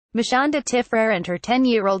Mashonda Tifrere and her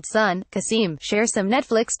 10-year-old son, Kasseem, share some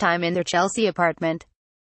Netflix time in their Chelsea apartment.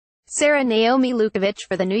 Sara Naomi Lewkowicz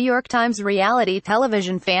for the New York Times. Reality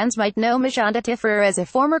television fans might know Mashonda Tifrere as a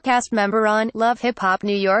former cast member on Love Hip Hop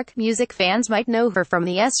New York. Music fans might know her from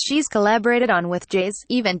the she's collaborated on with JayZ,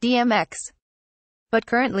 even DMX. But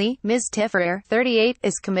currently, Ms. Tifrere, 38,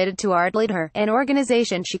 is committed to ArtLeadHER, an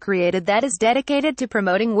organization she created that is dedicated to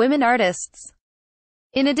promoting women artists.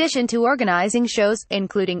 In addition to organizing shows,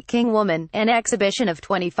 including King Woman, an exhibition of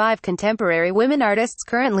 25 contemporary women artists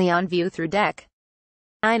currently on view through Deck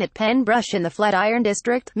 9 at Penn Brush in the Flatiron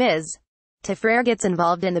District, Ms. Tifrere gets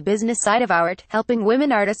involved in the business side of art, helping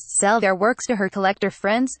women artists sell their works to her collector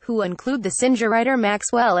friends, who include the singer-writer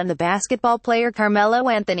Maxwell and the basketball player Carmelo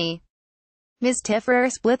Anthony. Ms.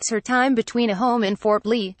 Tifrere splits her time between a home in Fort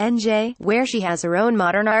Lee, NJ, where she has her own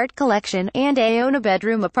modern art collection, and a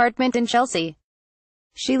bedroom apartment in Chelsea.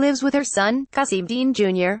 She lives with her son, Kasseem Dean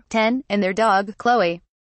Jr., 10, and their dog, Chloe.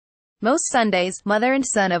 Most Sundays, mother and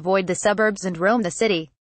son avoid the suburbs and roam the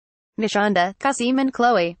city. Mashonda, Kasseem and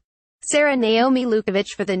Chloe. Sara Naomi Lewkowicz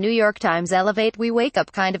for the New York Times. Elevate. We wake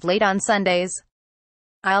up kind of late on Sundays.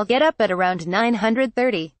 I'll get up at around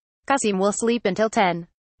 9:30. Kasseem will sleep until 10.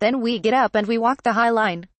 Then we get up and we walk the High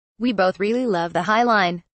Line. We both really love the High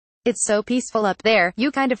Line. It's so peaceful up there,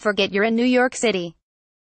 you kind of forget you're in New York City.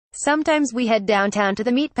 Sometimes we head downtown to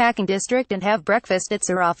the meatpacking district and have breakfast at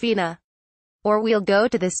Serafina. Or we'll go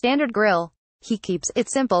to the Standard Grill. He keeps it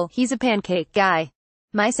simple, he's a pancake guy.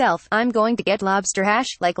 Myself, I'm going to get lobster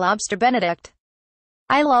hash, like lobster Benedict.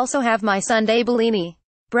 I'll also have my Sunday Bellini.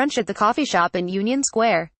 Brunch at the coffee shop in Union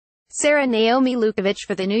Square. Sara Naomi Lewkowicz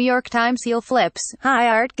for the New York Times. Heel flips. Hi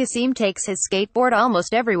Art. Kasseem takes his skateboard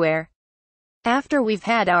almost everywhere. After we've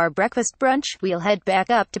had our breakfast brunch, we'll head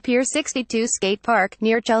back up to Pier 62 Skate Park,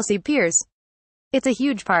 near Chelsea Piers. It's a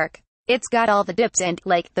huge park. It's got all the dips and,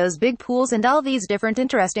 like, those big pools and all these different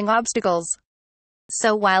interesting obstacles.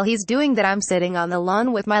 So while he's doing that, I'm sitting on the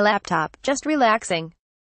lawn with my laptop, just relaxing.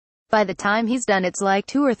 By the time he's done, it's like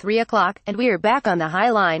 2 or 3 o'clock, and we're back on the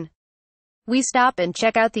High Line. We stop and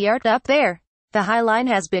check out the art up there. The High Line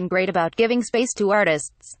has been great about giving space to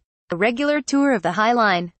artists. A regular tour of the High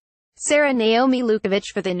Line. Sara Naomi Lewkowicz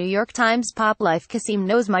for the New York Times. Pop life. Kasseem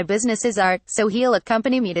knows my business is art, so he'll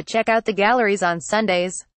accompany me to check out the galleries on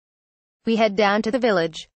Sundays. We head down to the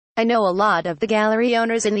Village. I know a lot of the gallery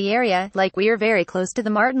owners in the area, like we're very close to the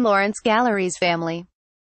Martin Lawrence Galleries family.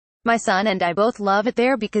 My son and I both love it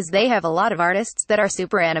there because they have a lot of artists that are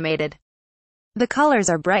super animated. The colors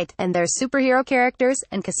are bright, and they're superhero characters,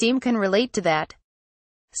 and Kasseem can relate to that.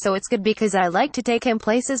 So it's good because I like to take him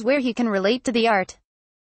places where he can relate to the art.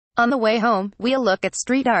 On the way home, we'll look at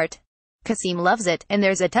street art. Kasseem loves it, and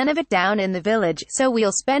there's a ton of it down in the Village, so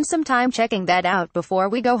we'll spend some time checking that out before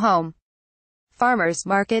we go home. Farmers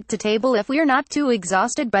market to table. If we're not too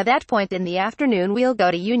exhausted by that point in the afternoon, we'll go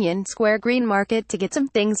to Union Square Green Market to get some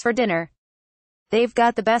things for dinner. They've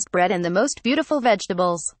got the best bread and the most beautiful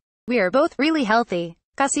vegetables. We're both really healthy.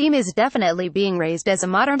 Kasseem is definitely being raised as a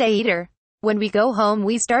modern-day eater. When we go home,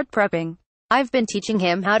 we start prepping. I've been teaching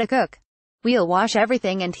him how to cook. We'll wash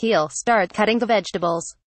everything and he'll start cutting the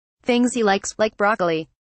vegetables. Things he likes, like broccoli.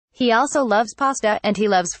 He also loves pasta, and he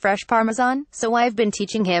loves fresh Parmesan, so I've been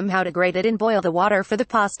teaching him how to grate it and boil the water for the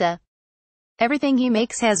pasta. Everything he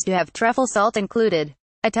makes has to have truffle salt included.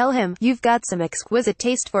 I tell him, you've got some exquisite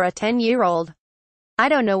taste for a 10-year-old. I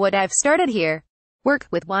don't know what I've started here. Work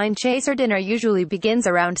with wine chaser. Dinner usually begins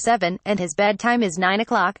around 7, and his bedtime is 9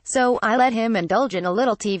 o'clock, so I let him indulge in a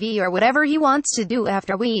little TV or whatever he wants to do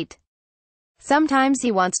after we eat. Sometimes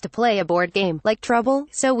he wants to play a board game, like Trouble,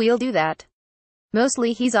 so we'll do that.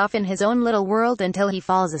 Mostly he's off in his own little world until he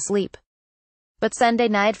falls asleep. But Sunday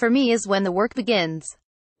night for me is when the work begins.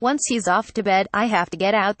 Once he's off to bed, I have to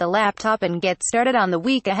get out the laptop and get started on the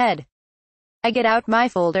week ahead. I get out my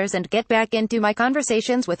folders and get back into my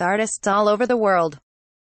conversations with artists all over the world.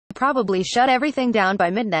 I probably shut everything down by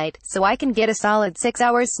midnight, so I can get a solid 6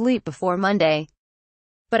 hours sleep before Monday.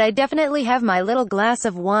 But I definitely have my little glass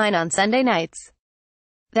of wine on Sunday nights.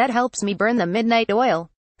 That helps me burn the midnight oil.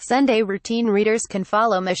 Sunday routine. Readers can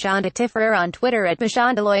follow Mashonda Tifrere on Twitter at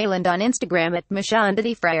MashondaLoyal and on Instagram at Mashonda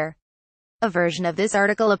Tifrere. A version of this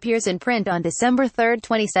article appears in print on December 3,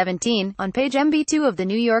 2017, on page MB2 of the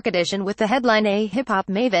New York edition with the headline "A Hip Hop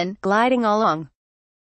Maven, Gliding Along."